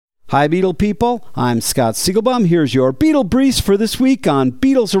Hi, Beatle people. I'm Scott Siegelbaum. Here's your Beatle Briefs for this week on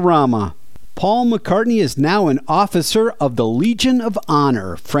Beatles-orama. Paul McCartney is now an officer of the Legion of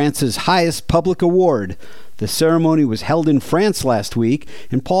Honor, France's highest public award. The ceremony was held in France last week,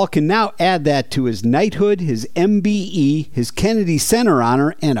 and Paul can now add that to his knighthood, his MBE, his Kennedy Center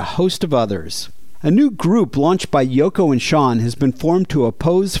honor, and a host of others. A new group launched by Yoko and Sean has been formed to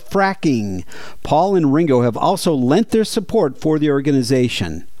oppose fracking. Paul and Ringo have also lent their support for the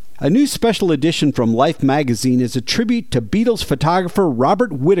organization. A new special edition from Life magazine is a tribute to Beatles photographer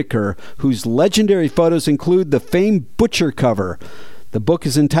Robert Whittaker, whose legendary photos include the famed Butcher cover. The book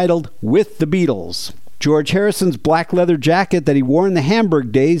is entitled With the Beatles. George Harrison's black leather jacket that he wore in the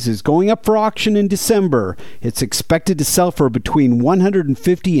Hamburg days is going up for auction in December. It's expected to sell for between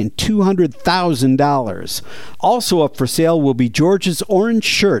 $150,000 and $200,000. Also up for sale will be George's orange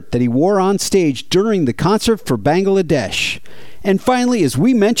shirt that he wore on stage during the concert for Bangladesh. And finally, as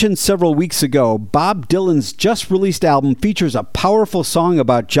we mentioned several weeks ago, Bob Dylan's just-released album features a powerful song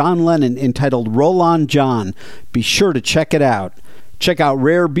about John Lennon entitled Roll On John. Be sure to check it out. Check out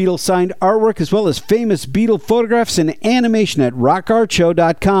rare Beatles-signed artwork as well as famous Beatle photographs and animation at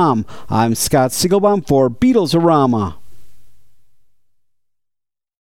rockartshow.com. I'm Scott Siegelbaum for Beatles-orama.